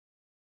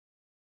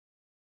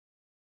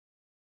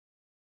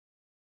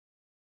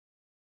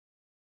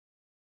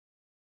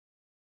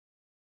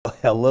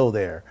Hello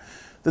there.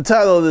 The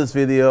title of this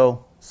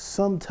video,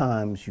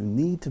 sometimes you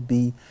need to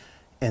be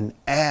an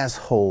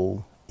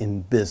asshole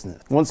in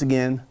business. Once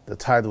again, the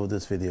title of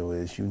this video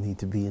is you need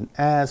to be an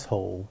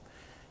asshole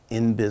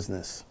in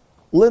business.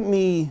 Let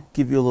me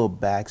give you a little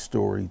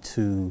backstory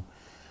to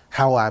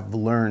how I've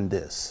learned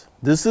this.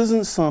 This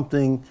isn't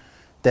something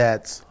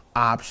that's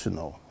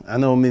optional. I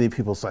know many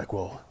people's like,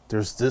 well,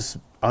 there's this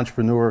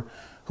entrepreneur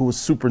who was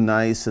super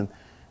nice, and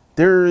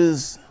there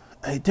is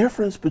a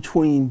difference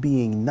between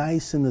being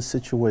nice in a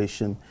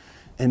situation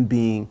and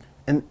being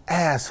an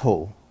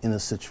asshole in a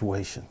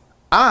situation.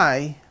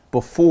 I,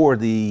 before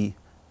the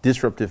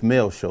disruptive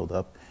male showed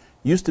up,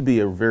 used to be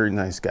a very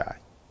nice guy.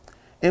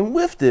 And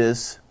with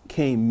this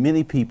came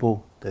many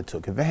people that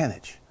took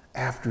advantage.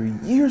 After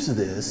years of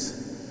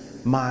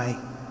this, my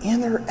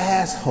inner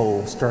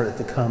asshole started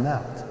to come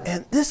out.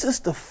 And this is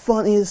the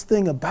funniest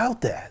thing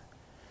about that.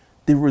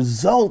 The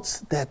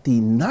results that the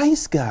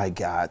nice guy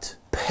got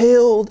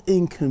paled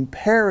in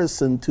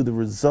comparison to the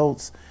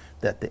results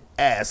that the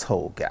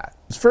asshole got.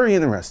 It's very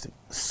interesting,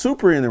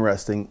 super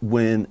interesting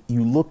when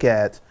you look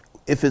at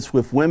if it's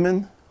with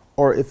women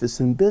or if it's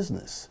in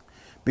business,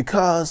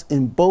 because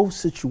in both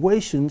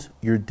situations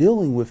you're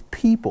dealing with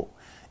people,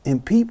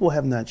 and people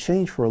have not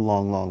changed for a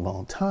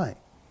long time.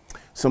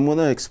 So I'm going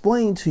to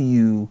explain to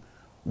you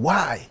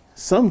why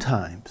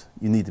sometimes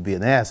you need to be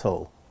an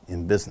asshole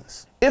in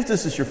business. If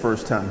this is your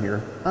first time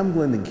here, I'm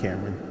Glendon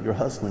Cameron, your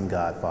hustling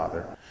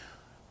godfather.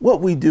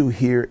 What we do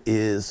here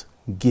is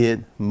get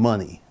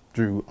money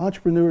through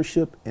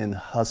entrepreneurship and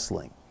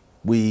hustling.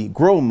 We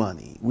grow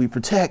money, we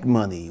protect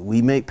money,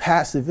 we make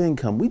passive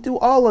income. We do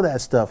all of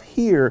that stuff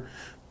here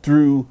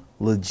through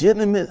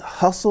legitimate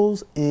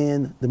hustles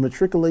and the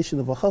matriculation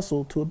of a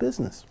hustle to a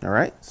business. All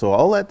right. So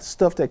all that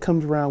stuff that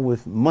comes around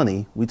with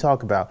money, we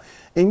talk about.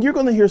 And you're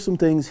going to hear some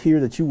things here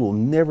that you will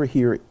never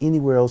hear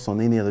anywhere else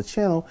on any other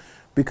channel,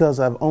 because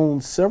I've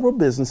owned several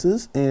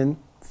businesses, and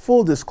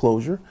full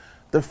disclosure,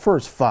 the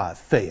first 5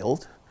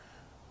 failed.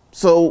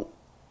 So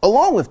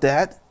along with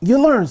that,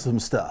 you learn some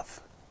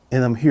stuff,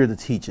 and I'm here to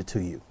teach it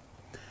to you.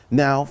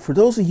 Now, for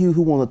those of you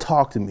who want to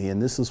talk to me,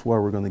 and this is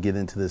where we're going to get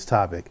into this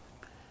topic,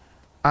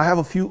 I have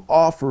a few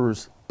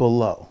offers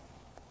below,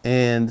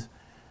 and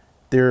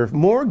they're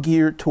more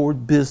geared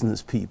toward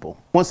business people.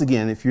 Once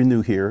again, if you're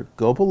new here,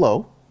 go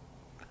below.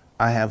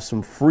 I have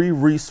some free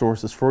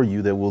resources for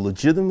you that will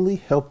legitimately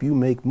help you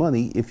make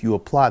money if you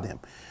apply them.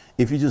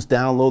 If you just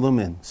download them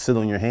and sit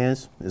on your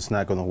hands, it's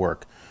not going to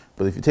work.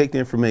 But if you take the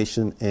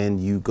information and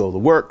you go to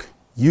work,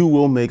 you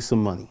will make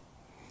some money.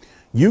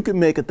 You can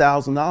make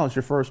 $1,000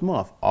 your first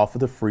month off of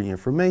the free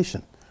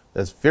information.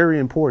 That's very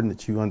important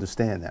that you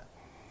understand that.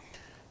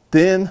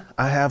 Then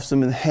I have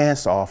some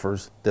enhanced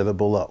offers that are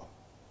below.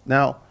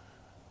 Now,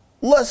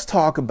 let's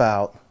talk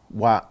about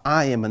why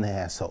I am an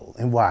asshole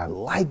and why I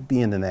like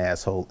being an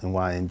asshole and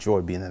why I enjoy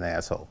being an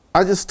asshole.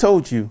 I just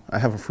told you I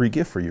have a free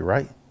gift for you,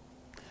 right?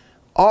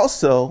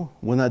 Also,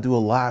 when I do a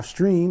live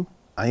stream,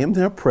 I am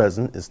there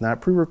present. It's not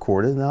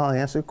pre-recorded, and I'll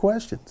answer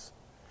questions.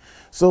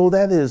 So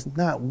that is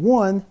not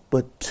 1,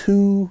 but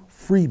 2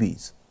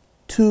 freebies.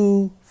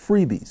 2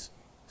 freebies.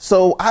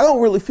 So I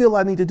don't really feel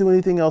I need to do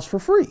anything else for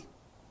free.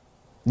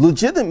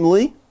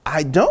 Legitimately,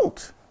 I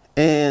don't.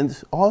 And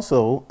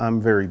also, I'm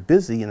very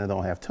busy and I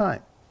don't have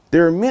time.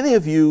 There are many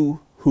of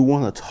you who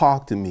want to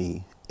talk to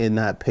me and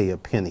not pay a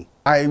penny.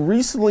 I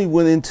recently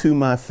went into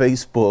my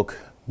Facebook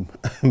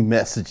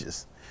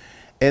messages,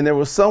 and there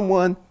was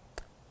someone,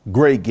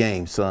 great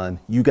game, son.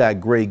 You got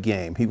great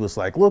game. He was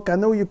like, look, I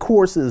know your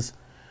course is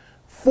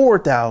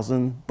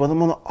 $4,000, but I'm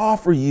going to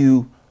offer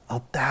you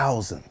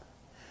 $1,000.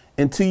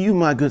 And to you,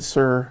 my good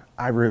sir,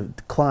 I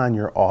decline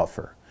your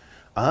offer.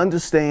 I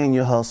understand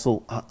your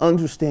hustle. I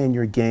understand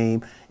your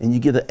game, and you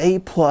get an A+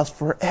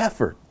 for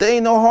effort. There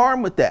ain't no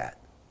harm with that.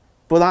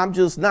 But I'm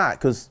just not,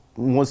 because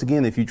once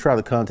again, if you try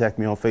to contact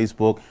me on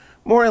Facebook,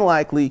 more than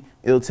likely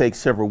it'll take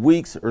several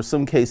weeks or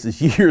some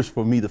cases years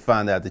for me to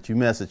find out that you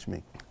messaged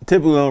me. I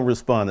typically don't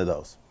respond to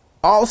those.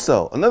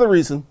 Also, another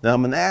reason that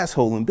I'm an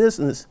asshole in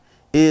business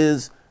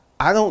is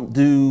I don't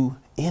do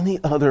any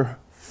other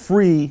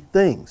free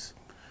things.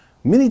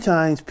 Many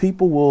times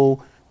people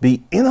will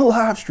be in a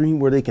live stream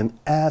where they can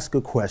ask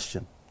a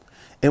question.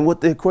 And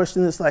what their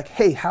question is like,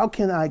 hey, how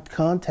can I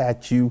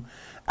contact you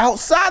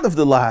outside of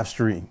the live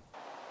stream?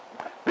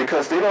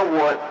 Because they don't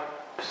want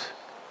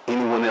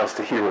anyone else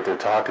to hear what they're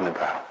talking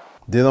about.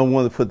 They don't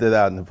want to put that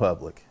out in the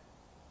public.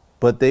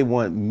 But they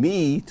want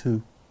me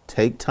to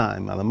take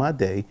time out of my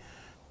day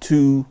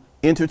to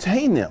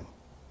entertain them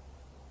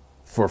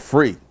for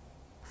free.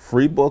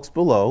 Free books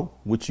below,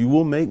 which you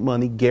will make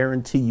money,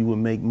 guarantee you will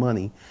make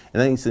money.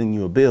 And I ain't sending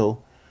you a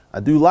bill.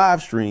 I do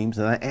live streams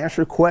and I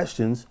answer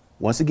questions,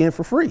 once again,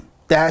 for free.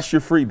 That's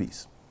your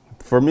freebies.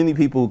 For many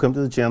people who come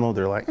to the channel,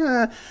 they're like,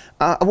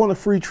 I want a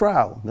free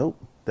trial. Nope,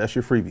 that's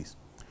your freebies.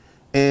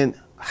 And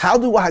how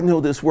do I know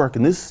this works?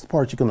 And this is the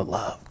part you're going to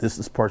love. This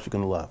is the part you're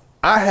going to love.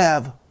 I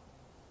have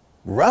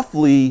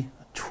roughly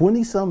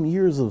 20-some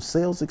years of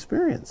sales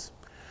experience.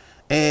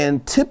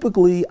 And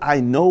typically I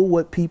know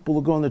what people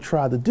are going to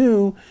try to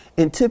do.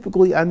 And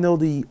typically I know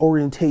the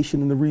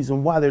orientation and the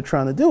reason why they're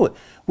trying to do it,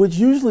 which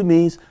usually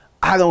means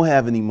I don't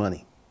have any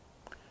money.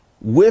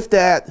 With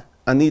that,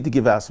 I need to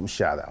give out some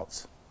shout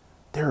outs.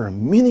 There are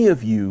many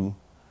of you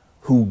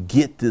who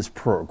get this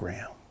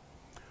program,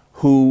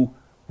 who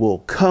will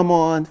come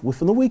on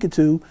within a week or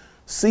two,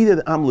 see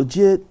that I'm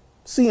legit,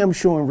 see I'm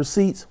showing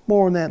receipts,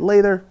 more on that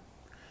later,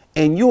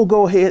 and you'll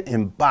go ahead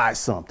and buy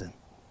something.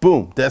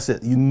 Boom, that's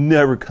it. You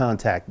never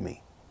contact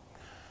me.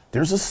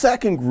 There's a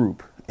second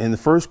group. In the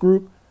first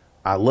group,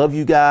 I love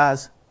you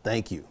guys,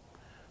 thank you.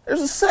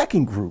 There's a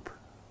second group.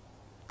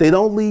 They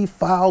don't leave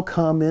foul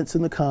comments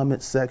in the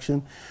comments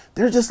section.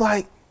 They're just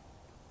like,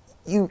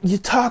 you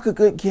talk a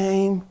good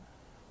game.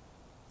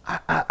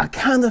 I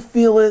kind of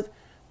feel it,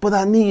 but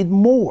I need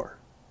more.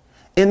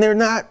 And they're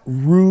not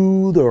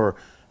rude or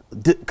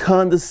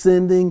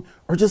condescending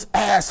or just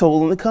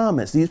asshole in the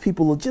comments. These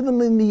people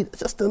legitimately need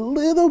just a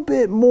little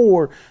bit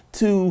more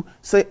to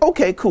say,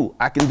 okay, cool,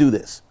 I can do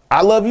this.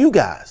 I love you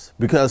guys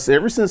because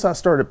ever since I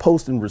started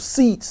posting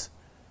receipts,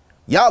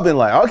 y'all been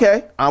like,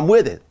 okay, I'm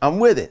with it. I'm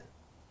with it.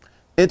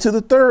 And to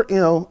the third,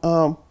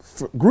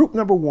 group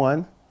number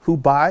one, who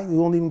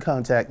won't even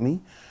contact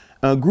me.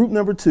 Group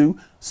number two,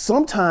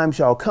 sometimes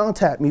y'all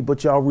contact me,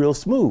 but y'all real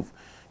smooth.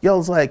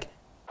 Y'all's like,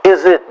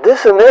 is it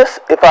this and this?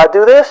 If I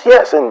do this,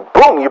 yes, and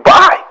boom, you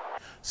buy.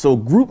 So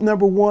group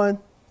number one,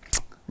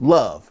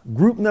 love.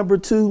 Group number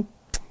two,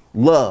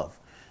 love.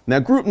 Now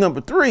group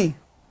number three,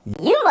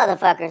 you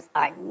motherfuckers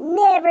are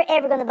never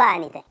ever gonna buy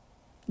anything.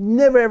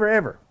 Never, ever,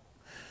 ever.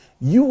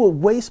 You will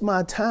waste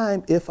my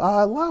time if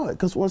I allow it.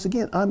 Because once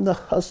again, I'm the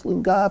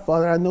hustling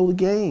godfather. I know the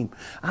game.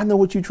 I know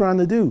what you're trying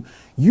to do.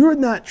 You're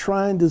not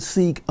trying to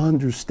seek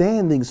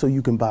understanding so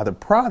you can buy the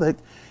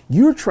product.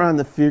 You're trying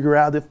to figure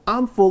out if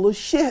I'm full of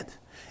shit.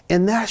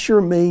 And that's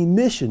your main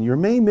mission. Your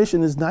main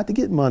mission is not to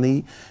get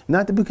money,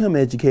 not to become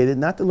educated,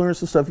 not to learn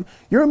some stuff.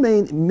 Your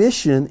main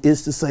mission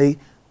is to say,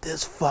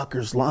 this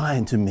fucker's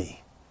lying to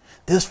me.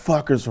 This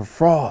fucker's a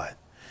fraud.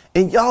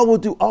 And y'all will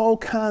do all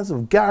kinds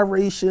of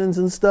gyrations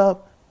and stuff.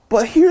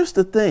 But here's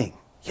the thing.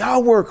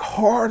 Y'all work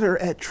harder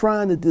at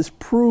trying to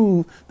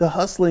disprove the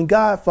hustling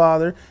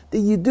godfather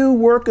than you do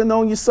working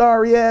on your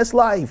sorry ass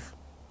life.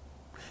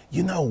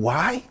 You know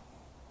why?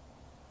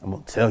 I'm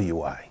going to tell you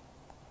why.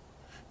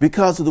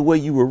 Because of the way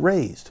you were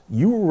raised.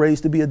 You were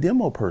raised to be a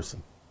demo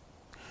person.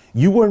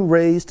 You weren't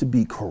raised to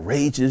be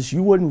courageous.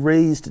 You weren't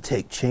raised to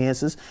take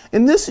chances.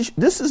 And this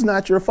is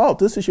not your fault.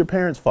 This is your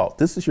parents' fault.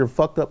 This is your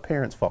fucked up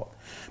parents' fault.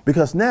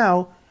 Because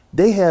now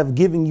they have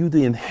given you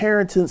the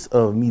inheritance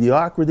of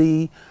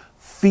mediocrity,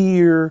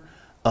 fear,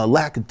 a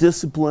lack of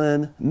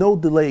discipline, no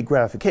delayed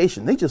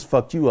gratification. They just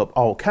fucked you up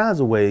all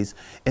kinds of ways.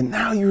 And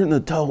now you're an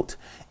adult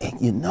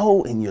and you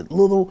know in your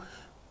little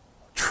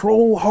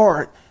troll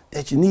heart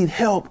that you need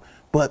help.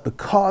 But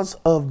because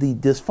of the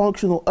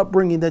dysfunctional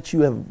upbringing that you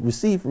have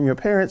received from your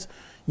parents,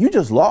 you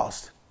just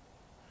lost.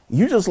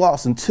 You just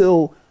lost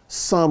until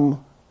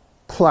some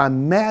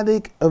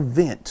climatic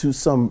event, to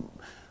some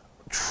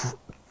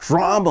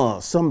drama,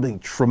 something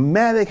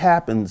traumatic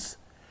happens,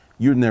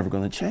 you're never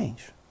going to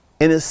change.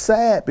 And it's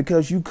sad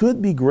because you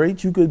could be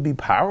great, you could be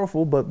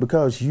powerful, but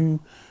because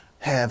you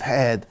have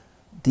had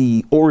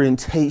the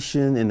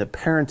orientation and the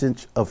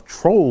parentage of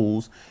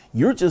trolls,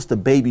 you're just a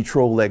baby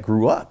troll that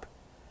grew up.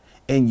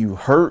 And you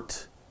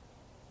hurt,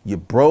 you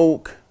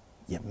broke,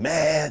 you're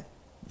mad,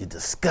 you're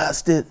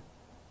disgusted.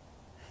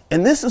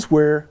 And this is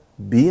where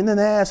being an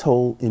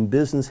asshole in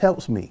business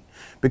helps me.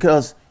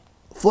 Because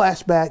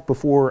flashback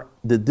before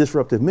the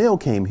disruptive male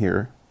came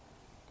here,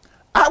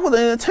 I would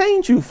have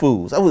entertained you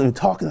fools. I would have been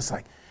talking. It's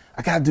like,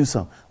 I got to do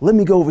something. Let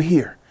me go over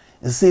here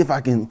and see if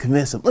I can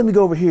convince him. Let me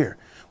go over here.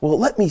 Well,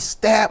 let me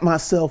stab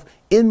myself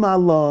in my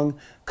lung,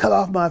 cut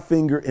off my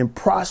finger, and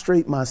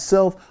prostrate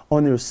myself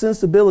on their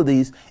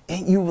sensibilities.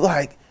 And you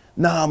like,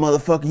 nah,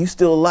 motherfucker, you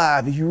still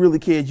alive. If you really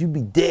cared, you'd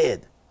be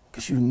dead.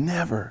 Because you're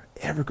never,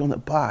 ever going to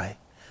buy.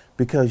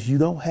 Because you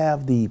don't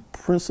have the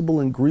principal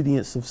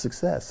ingredients of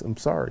success. I'm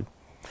sorry.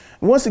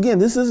 And once again,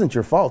 this isn't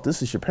your fault.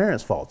 This is your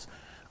parents' fault.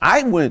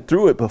 I went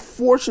through it, but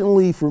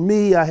fortunately for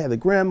me, I had a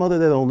grandmother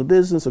that owned the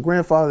business, a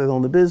grandfather that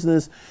owned the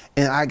business,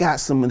 and I got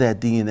some of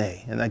that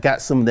DNA, and I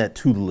got some of that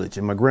tutelage,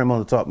 and my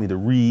grandmother taught me to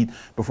read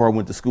before I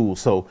went to school.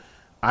 So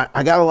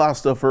I got a lot of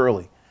stuff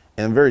early,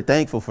 and I'm very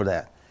thankful for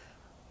that.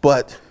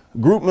 But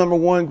group number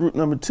one, group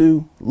number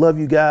two, love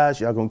you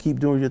guys. Y'all gonna keep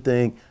doing your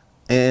thing.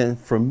 And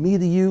from me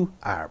to you,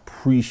 I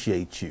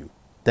appreciate you.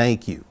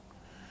 Thank you.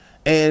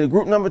 And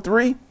group number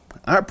three,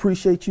 I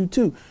appreciate you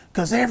too,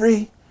 because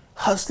every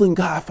hustling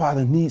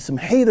godfather needs some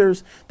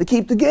haters to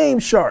keep the game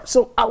sharp.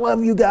 So I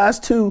love you guys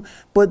too,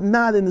 but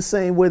not in the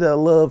same way that I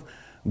love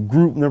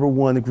group number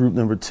one and group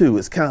number two.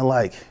 It's kind of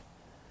like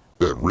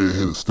that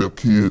redheaded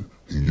stepkid,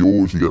 he's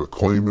yours, you gotta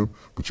claim him,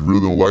 but you really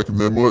don't like him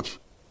that much.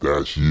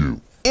 That's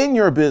you. In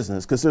your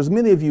business, because there's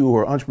many of you who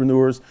are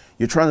entrepreneurs,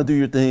 you're trying to do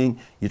your thing,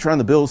 you're trying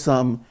to build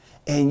something,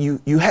 and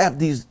you have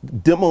these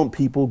demo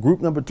people,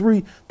 group number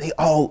three, they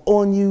all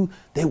on you,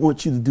 they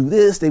want you to do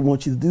this, they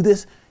want you to do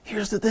this.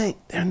 Here's the thing,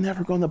 they're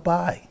never gonna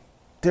buy.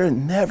 they're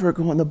never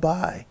going to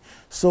buy.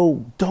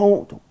 So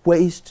don't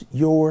waste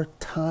your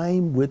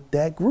time with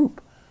that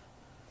group.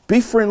 Be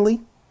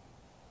friendly,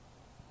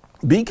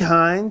 be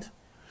kind,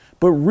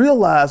 but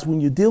realize when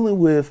you're dealing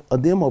with a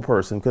demo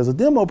person, because a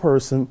demo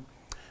person,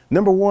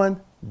 number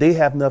one, they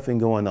have nothing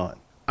going on.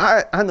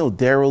 I know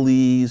Daryl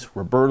Lees,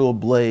 Roberto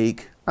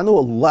Blake. I know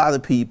a lot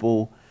of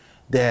people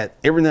that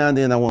every now and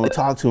then I want to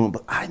talk to them,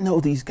 but I know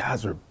these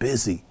guys are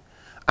busy.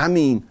 I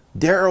mean,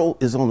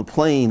 Daryl is on the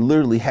plane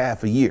literally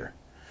half a year.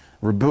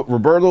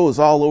 Roberto is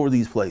all over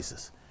these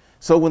places.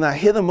 So when I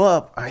hit him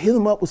up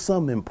with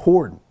something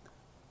important.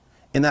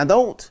 And I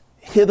don't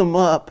hit him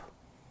up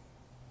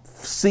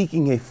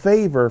seeking a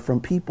favor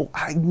from people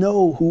I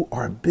know who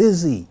are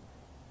busy.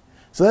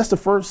 So that's the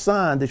first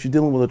sign that you're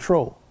dealing with a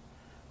troll.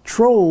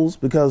 Trolls,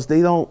 because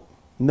they don't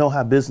know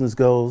how business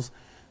goes,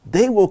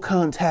 they will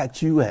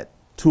contact you at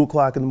 2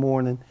 o'clock in the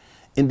morning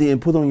and then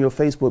put on your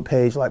Facebook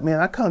page like, man,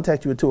 I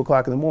contact you at 2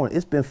 o'clock in the morning.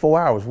 It's been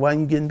 4 hours. Why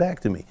aren't you getting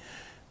back to me?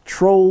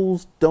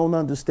 Trolls don't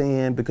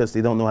understand because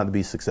they don't know how to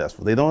be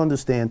successful. They don't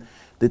understand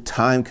the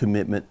time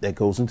commitment that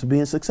goes into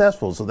being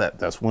successful. So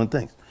that's one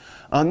thing.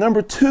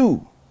 Number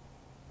two,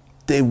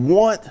 they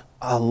want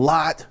a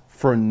lot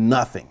for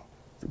nothing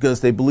because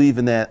they believe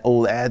in that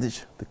old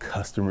adage, the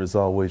customer is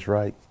always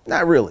right.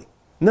 Not really.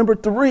 Number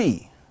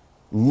three,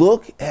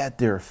 look at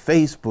their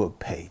Facebook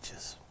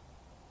pages.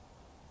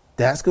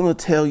 That's going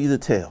to tell you the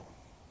tale.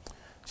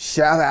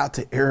 Shout out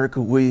to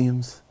Erica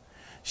Williams.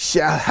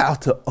 Shout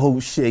out to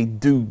O'Shea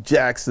Duke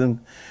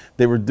Jackson.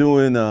 They were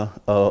doing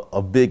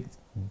a Big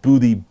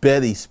Booty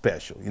Betty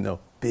special, you know,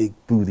 Big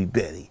Booty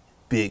Betty,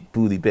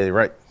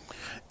 right?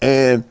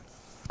 And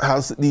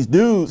how these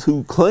dudes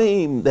who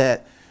claim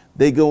that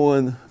they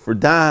going for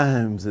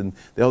dimes and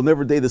they'll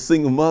never date a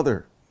single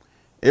mother.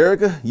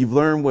 Erica, you've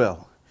learned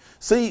well.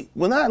 See,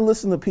 when I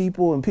listen to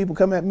people and people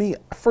come at me,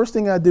 first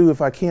thing I do,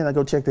 if I can, I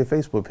go check their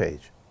Facebook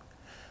page.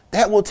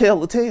 That will tell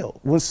the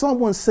tale. When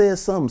someone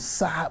says something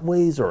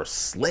sideways or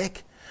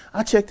slick,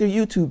 I check their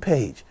YouTube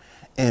page.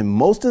 And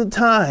most of the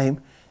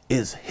time,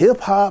 it's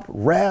hip hop,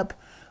 rap,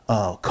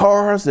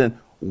 cars, and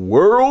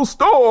World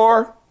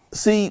Star.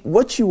 See,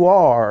 what you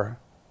are,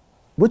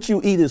 what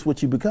you eat is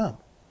what you become.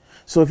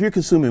 So if you're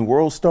consuming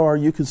World Star,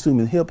 you're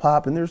consuming hip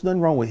hop, and there's nothing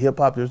wrong with hip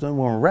hop, there's nothing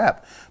wrong with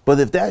rap. But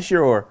if that's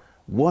your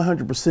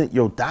 100%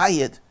 your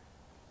diet,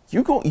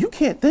 you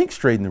can't think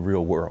straight in the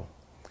real world.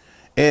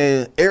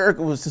 And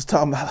Erica was just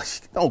talking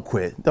about, don't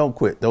quit.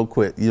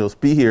 You know,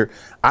 be here.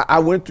 I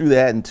went through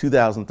that in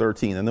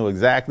 2013. I know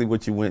exactly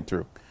what you went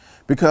through.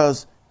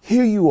 Because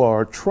here you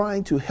are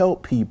trying to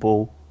help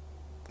people,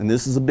 and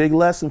this is a big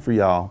lesson for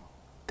y'all,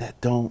 that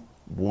don't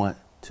want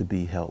to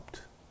be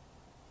helped.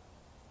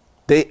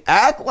 They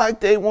act like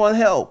they want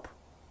help,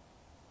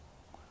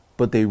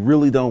 but they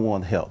really don't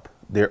want help.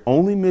 Their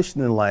only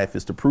mission in life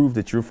is to prove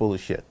that you're full of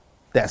shit.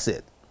 That's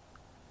it.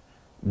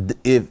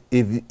 If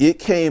it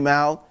came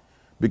out,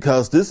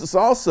 because this is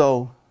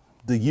also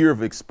the year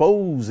of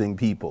exposing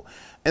people.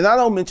 And I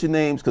don't mention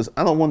names because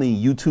I don't want any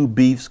YouTube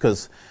beefs,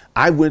 because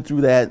I went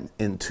through that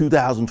in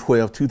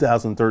 2012,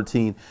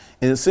 2013.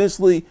 And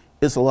essentially,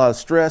 it's a lot of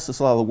stress, it's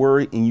a lot of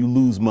worry, and you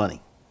lose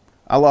money.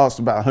 I lost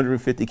about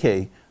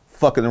 $150K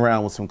fucking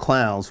around with some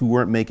clowns who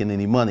weren't making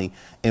any money.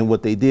 And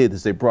what they did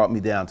is they brought me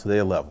down to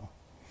their level,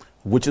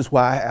 which is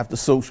why I have the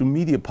social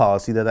media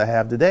policy that I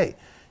have today.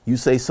 You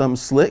say something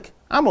slick,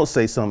 I'm going to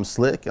say something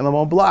slick, and I'm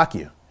going to block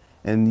you.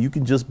 And you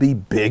can just be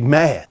big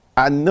mad.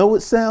 I know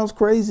it sounds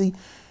crazy.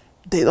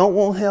 They don't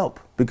want help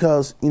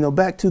because, you know,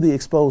 back to the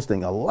exposed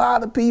thing. A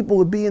lot of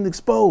people are being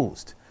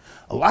exposed.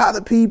 A lot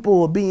of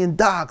people are being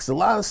doxxed. A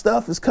lot of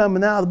stuff is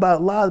coming out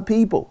about a lot of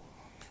people.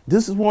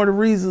 This is one of the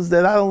reasons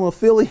that I don't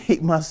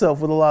affiliate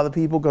myself with a lot of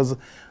people, because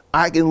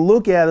I can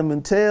look at them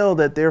and tell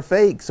that they're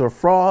fakes or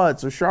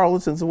frauds or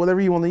charlatans or whatever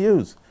you want to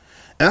use.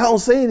 And I don't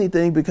say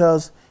anything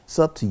because it's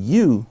up to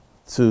you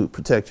to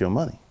protect your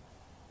money.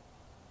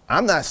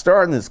 I'm not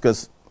starting this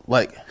because,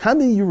 like, how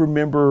many of you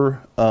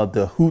remember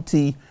the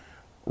Hootie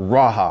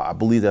Raha? I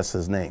believe that's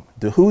his name.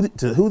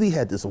 Hootie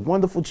had this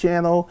wonderful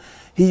channel.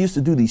 He used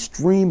to do these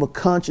stream of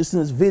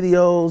consciousness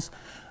videos,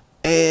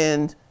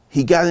 and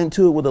he got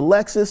into it with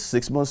Alexis.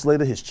 6 months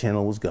later, his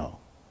channel was gone.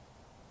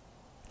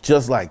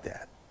 Just like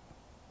that.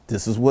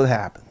 This is what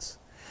happens.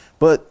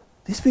 But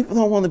these people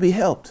don't want to be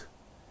helped.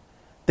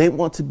 They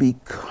want to be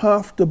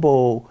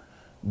comfortable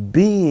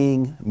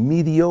being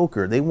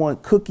mediocre. They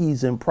want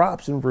cookies and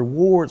props and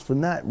rewards for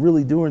not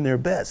really doing their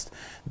best.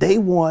 They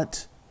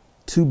want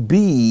to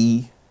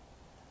be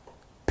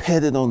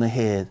petted on the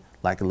head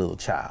like a little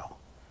child.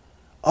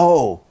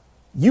 Oh,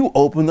 you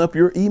open up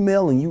your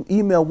email and you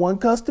email one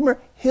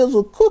customer, here's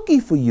a cookie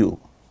for you.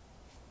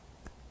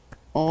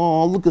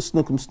 Oh, look at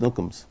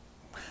Snookums.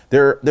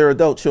 They're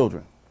adult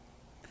children.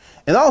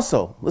 And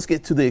also, let's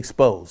get to the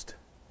exposed.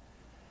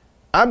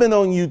 I've been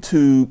on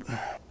YouTube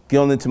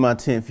going into my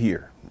 10th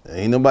year.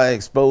 Ain't nobody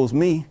exposed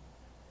me.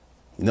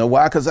 You know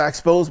why? Because I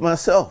exposed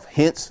myself,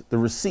 hence the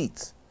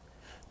receipts.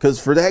 Because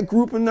for that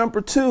group of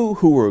number two,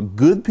 who are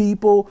good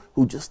people,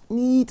 who just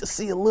need to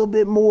see a little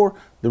bit more,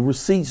 the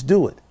receipts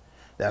do it.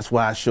 That's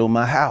why I show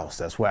my house.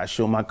 That's why I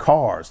show my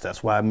cars.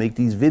 That's why I make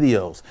these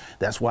videos.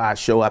 That's why I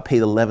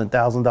paid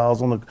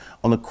 $11,000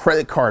 on a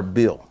credit card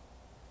bill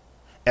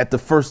at the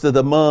first of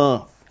the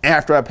month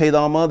after I paid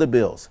all my other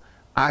bills.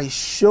 I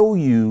show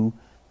you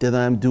that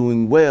I'm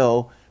doing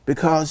well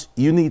because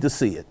you need to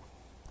see it.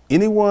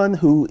 Anyone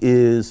who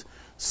is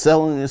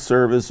selling a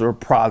service or a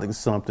product or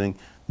something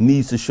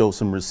needs to show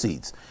some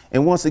receipts.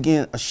 And once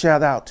again, a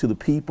shout out to the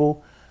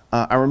people.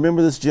 I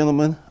remember this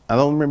gentleman. I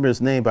don't remember his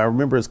name, but I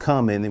remember his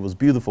comment. It was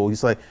beautiful.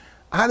 He's like,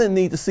 I didn't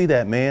need to see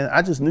that, man.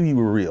 I just knew you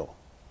were real.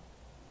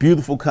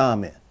 Beautiful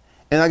comment.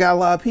 And I got a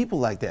lot of people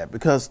like that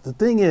because the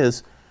thing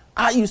is,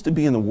 I used to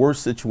be in a worse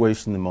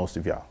situation than most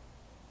of y'all.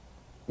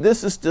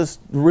 This is just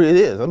where it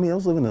is. I mean, I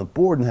was living in a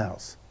boarding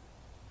house.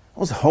 I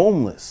was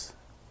homeless.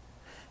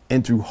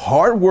 And through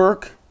hard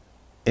work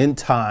and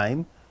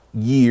time,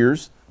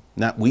 years,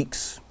 not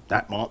weeks,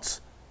 not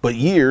months, but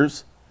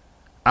years,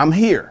 I'm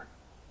here.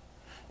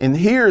 And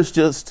here is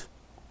just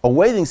a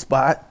waiting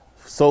spot.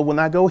 So when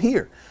I go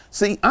here,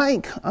 see,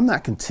 I'm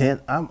not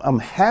content. I'm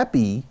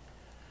happy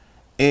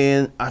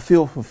and I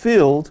feel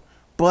fulfilled,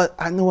 but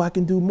I know I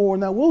can do more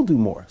and I will do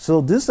more. So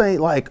this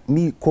ain't like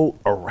me, quote,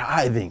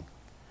 arriving.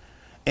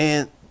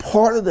 And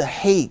part of the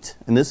hate,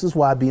 and this is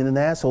why being an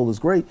asshole is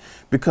great,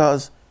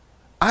 because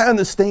I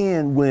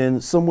understand when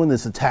someone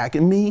is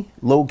attacking me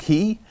low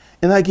key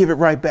and I give it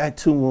right back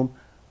to them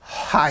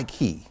high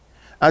key.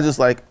 I just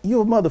like,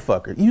 you a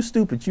motherfucker, you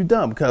stupid, you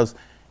dumb, because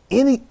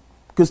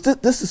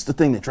this is the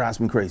thing that drives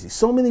me crazy.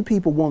 So many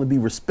people want to be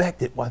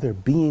respected while they're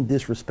being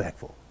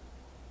disrespectful.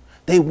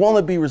 They want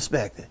to be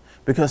respected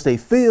because they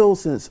feel,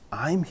 since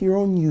I'm here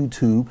on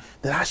YouTube,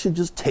 that I should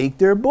just take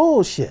their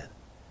bullshit.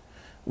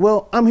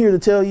 Well, I'm here to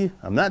tell you,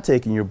 I'm not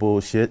taking your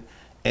bullshit.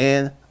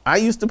 And I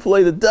used to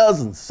play the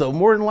dozens, so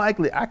more than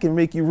likely I can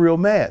make you real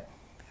mad.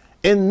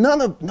 And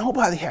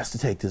nobody has to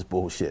take this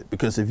bullshit,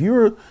 because if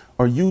you're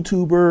a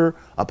YouTuber,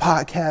 a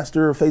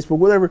podcaster, Facebook,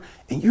 whatever,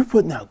 and you're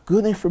putting out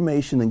good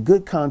information and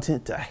good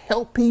content to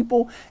help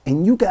people,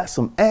 and you got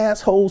some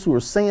assholes who are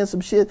saying some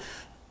shit,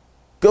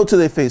 go to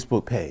their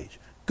Facebook page,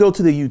 go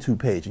to their YouTube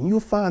page, and you'll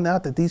find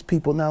out that these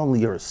people not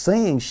only are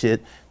saying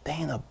shit, they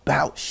ain't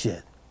about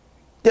shit.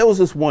 There was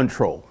this one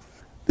troll,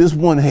 this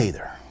one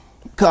hater,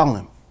 we call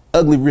him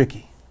Ugly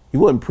Ricky. He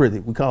wasn't pretty,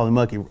 we call him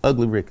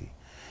Ugly Ricky.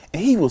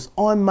 And he was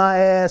on my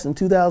ass in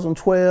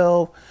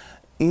 2012.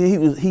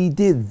 And he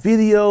did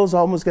videos,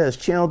 almost got his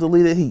channel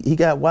deleted. He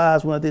got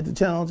wise when I did the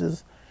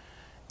challenges.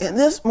 And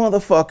this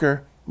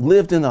motherfucker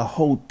lived in a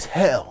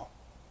hotel,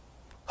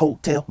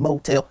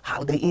 motel,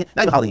 Holiday Inn,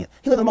 not even Holiday Inn.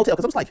 He lived in a motel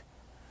because I was like,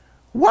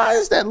 why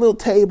is that little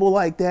table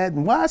like that?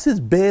 And why is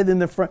his bed in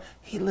the front?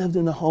 He lived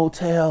in a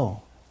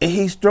hotel. And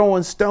he's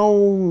throwing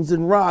stones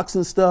and rocks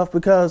and stuff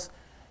because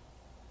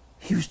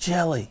he was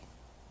jelly.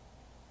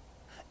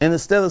 And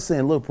instead of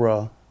saying, look,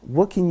 bro,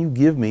 what can you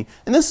give me?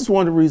 And this is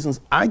one of the reasons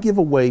I give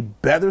away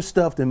better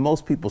stuff than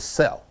most people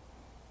sell,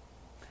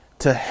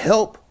 to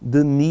help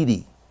the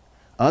needy.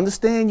 I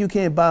understand you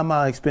can't buy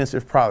my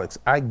expensive products.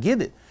 I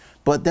get it.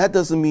 But that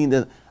doesn't mean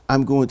that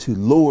I'm going to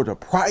lower the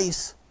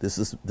price. This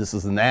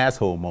is an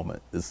asshole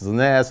moment. This is an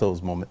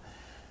asshole's moment.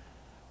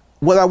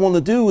 What I want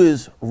to do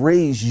is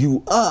raise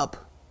you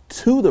up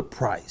to the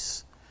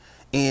price.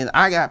 And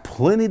I got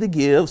plenty to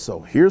give,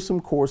 so here's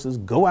some courses.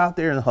 Go out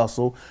there and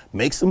hustle,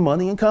 make some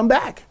money, and come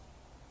back.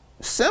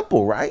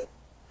 Simple, right?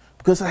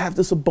 Because I have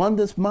this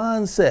abundance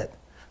mindset.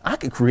 I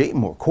can create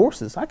more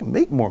courses. I can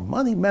make more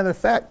money. Matter of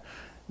fact,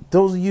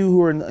 those of you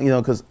who are,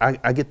 because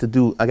I got to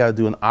do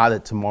an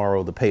audit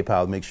tomorrow, the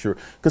PayPal, to make sure.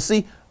 Because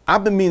see,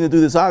 I've been meaning to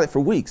do this audit for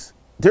weeks.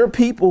 There are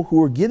people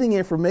who are getting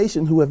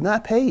information who have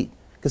not paid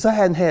because I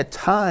hadn't had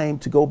time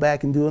to go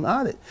back and do an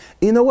audit.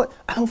 And you know what?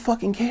 I don't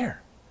fucking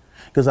care.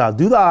 Because I'll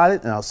do the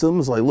audit and I'll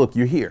send them like, look,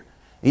 you're here.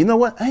 And you know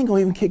what? I ain't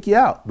gonna even kick you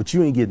out, but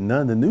you ain't getting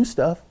none of the new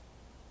stuff.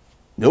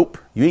 Nope.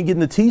 You ain't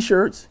getting the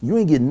t-shirts. You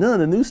ain't getting none of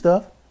the new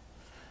stuff.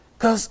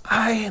 Because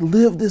I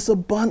live this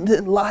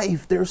abundant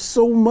life. There's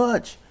so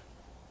much.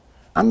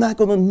 I'm not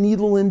gonna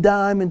needle and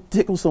dime and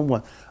tickle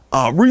someone.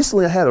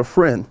 Recently I had a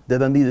friend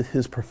that I needed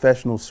his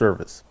professional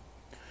service.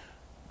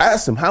 I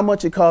asked him how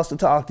much it costs to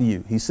talk to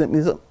you. He sent me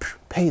this,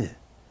 paid it.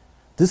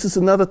 This is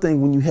another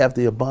thing when you have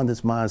the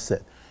abundance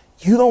mindset.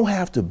 You don't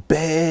have to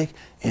beg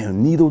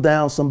and needle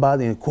down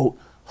somebody and, quote,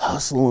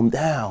 hustle them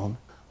down,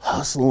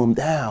 hustle them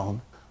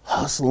down,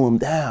 hustle them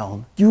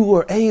down. You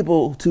are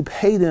able to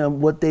pay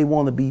them what they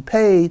want to be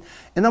paid.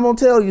 And I'm going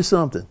to tell you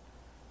something.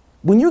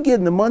 When you're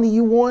getting the money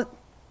you want,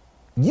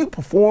 you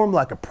perform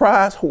like a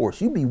prize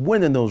horse. You be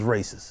winning those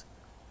races.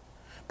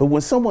 But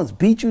when someone's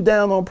beat you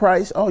down on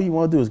price, all you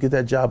want to do is get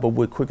that job over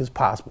with quick as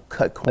possible,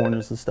 cut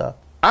corners and stuff.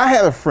 I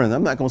had a friend,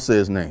 I'm not going to say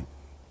his name.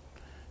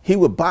 He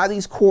would buy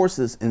these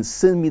courses and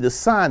send me to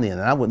sign in,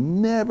 and I would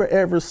never,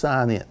 ever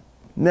sign in.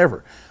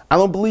 Never. I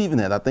don't believe in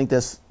that. I think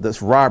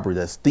that's robbery,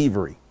 that's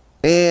thievery.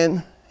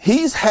 And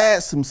he's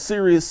had some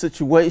serious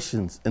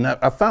situations, and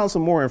I found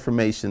some more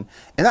information,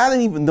 and I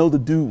didn't even know the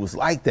dude was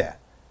like that.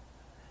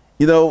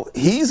 You know,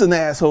 he's an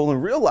asshole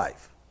in real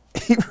life.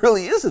 He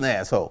really is an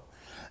asshole.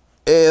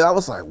 And I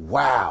was like,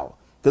 wow.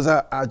 Because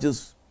I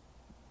just,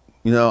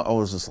 I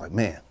was just like,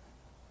 man.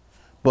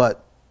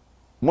 But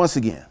once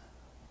again,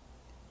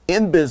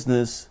 in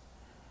business,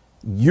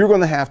 you're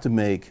going to have to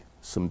make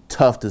some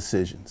tough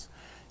decisions.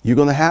 You're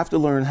going to have to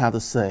learn how to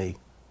say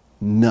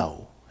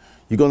no.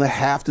 You're going to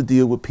have to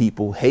deal with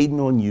people hating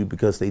on you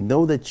because they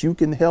know that you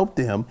can help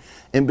them,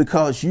 and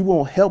because you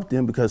won't help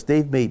them because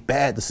they've made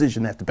bad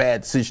decision after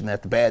bad decision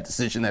after bad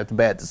decision after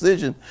bad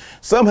decision.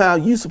 Somehow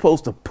you're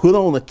supposed to put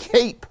on a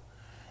cape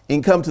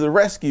and come to the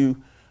rescue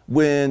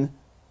when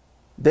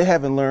they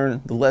haven't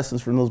learned the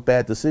lessons from those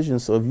bad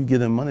decisions. So if you give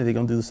them money, they're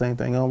going to do the same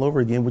thing all over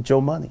again with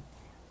your money.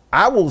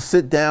 I will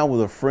sit down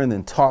with a friend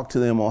and talk to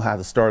them on how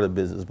to start a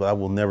business, but I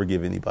will never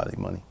give anybody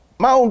money.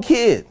 My own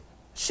kid,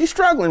 she's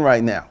struggling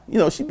right now.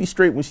 She'd be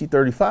straight when she's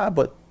 35,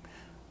 but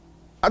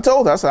I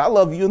told her, I said, I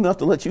love you enough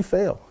to let you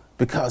fail.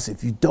 Because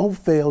if you don't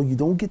fail, you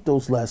don't get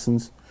those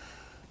lessons,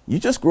 you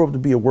just grow up to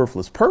be a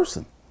worthless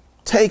person.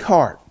 Take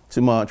heart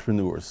to my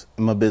entrepreneurs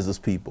and my business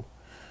people.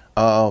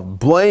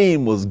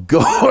 Blaine was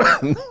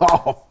going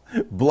off.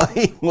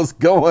 Blaine was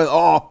going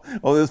off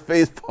on his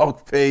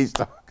Facebook page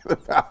talking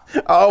about,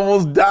 I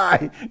almost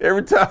die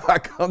every time I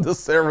come to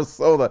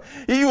Sarasota.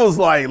 He was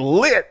like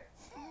lit.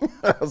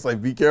 I was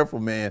like, be careful,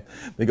 man.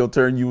 They gonna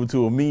turn you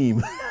into a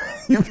meme.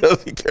 You better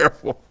be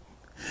careful.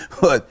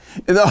 But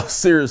in all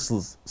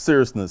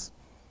seriousness,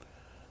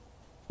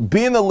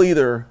 being a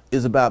leader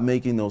is about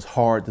making those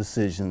hard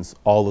decisions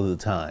all of the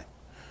time.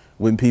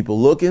 When people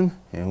looking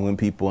and when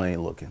people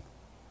ain't looking.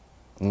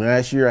 And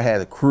last year I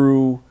had a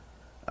crew.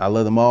 I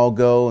let them all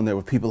go, and there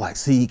were people like,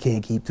 see, you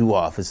can't keep 2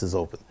 offices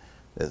open.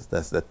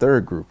 That's that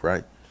third group,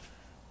 right?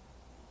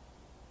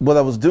 What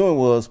I was doing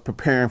was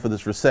preparing for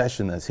this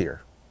recession that's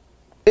here.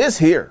 It's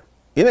here.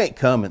 It ain't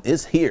coming.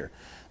 It's here.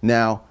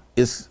 Now,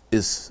 it's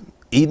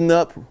eating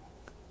up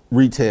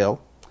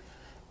retail.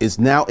 It's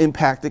now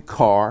impacted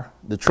car.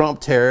 The Trump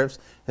tariffs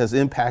has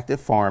impacted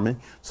farming.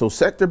 So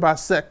sector by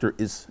sector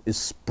is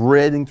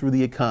spreading through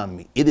the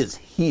economy. It is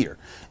here.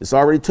 It's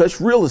already touched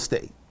real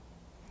estate.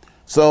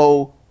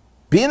 So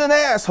being an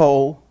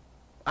asshole,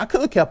 I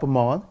could have kept them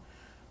on.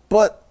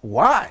 But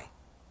why?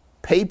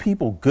 Pay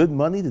people good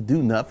money to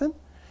do nothing?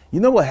 You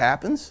know what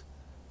happens?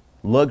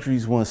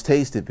 Luxuries once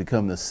tasted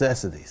become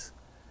necessities.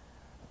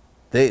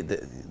 They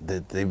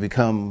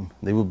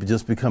will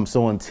just become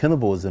so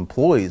untenable as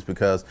employees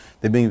because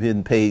they've been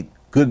getting paid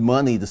good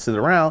money to sit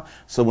around.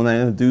 So when I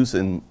introduce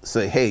and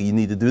say, hey, you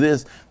need to do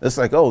this, that's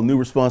like, oh, new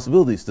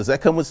responsibilities. Does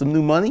that come with some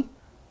new money?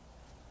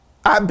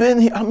 I've been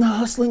here. I'm the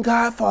hustling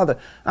godfather.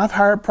 I've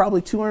hired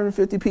probably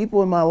 250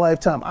 people in my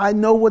lifetime. I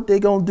know what they're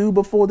going to do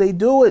before they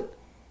do it.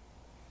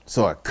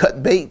 So I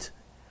cut bait,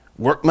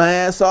 work my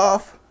ass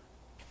off,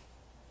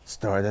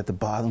 started at the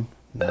bottom.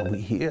 Now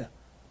we here.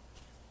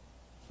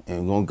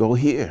 And we're going to go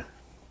here.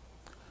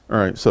 All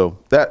right, so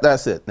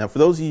that's it. Now, for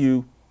those of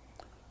you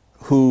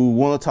who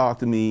want to talk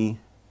to me,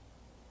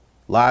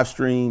 live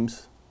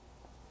streams,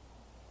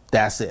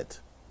 that's it.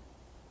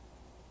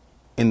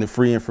 In the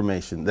free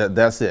information,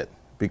 that's it.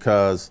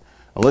 Because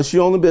unless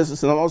you own the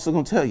business, and I'm also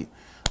going to tell you,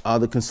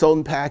 the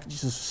consultant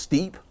packages are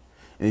steep.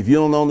 And if you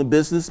don't own the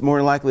business, more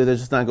than likely they're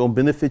just not going to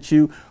benefit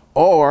you.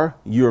 Or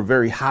you're a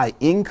very high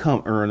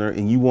income earner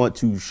and you want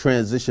to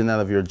transition out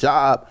of your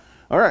job.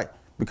 All right,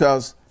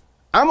 because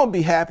I'm going to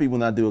be happy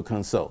when I do a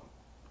consult.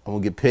 I'm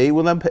going to get paid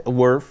what I'm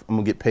worth. I'm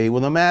going to get paid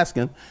what I'm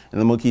asking,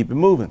 and I'm going to keep it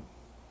moving.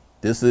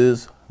 This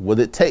is what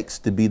it takes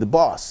to be the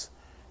boss.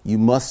 You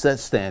must set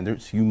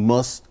standards. You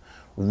must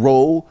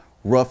roll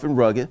rough and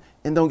rugged,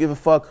 and don't give a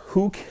fuck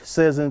who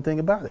says anything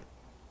about it.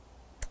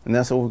 And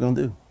that's what we're going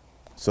to do.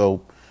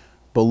 So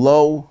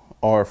below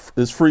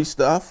is free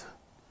stuff,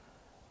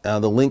 the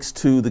links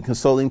to the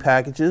consulting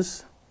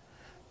packages,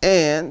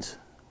 and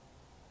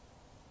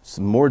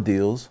some more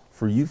deals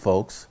for you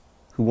folks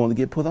who want to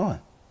get put on.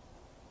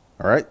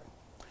 All right?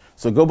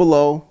 So go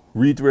below,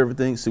 read through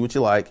everything, see what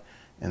you like,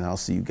 and I'll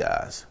see you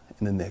guys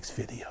in the next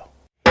video.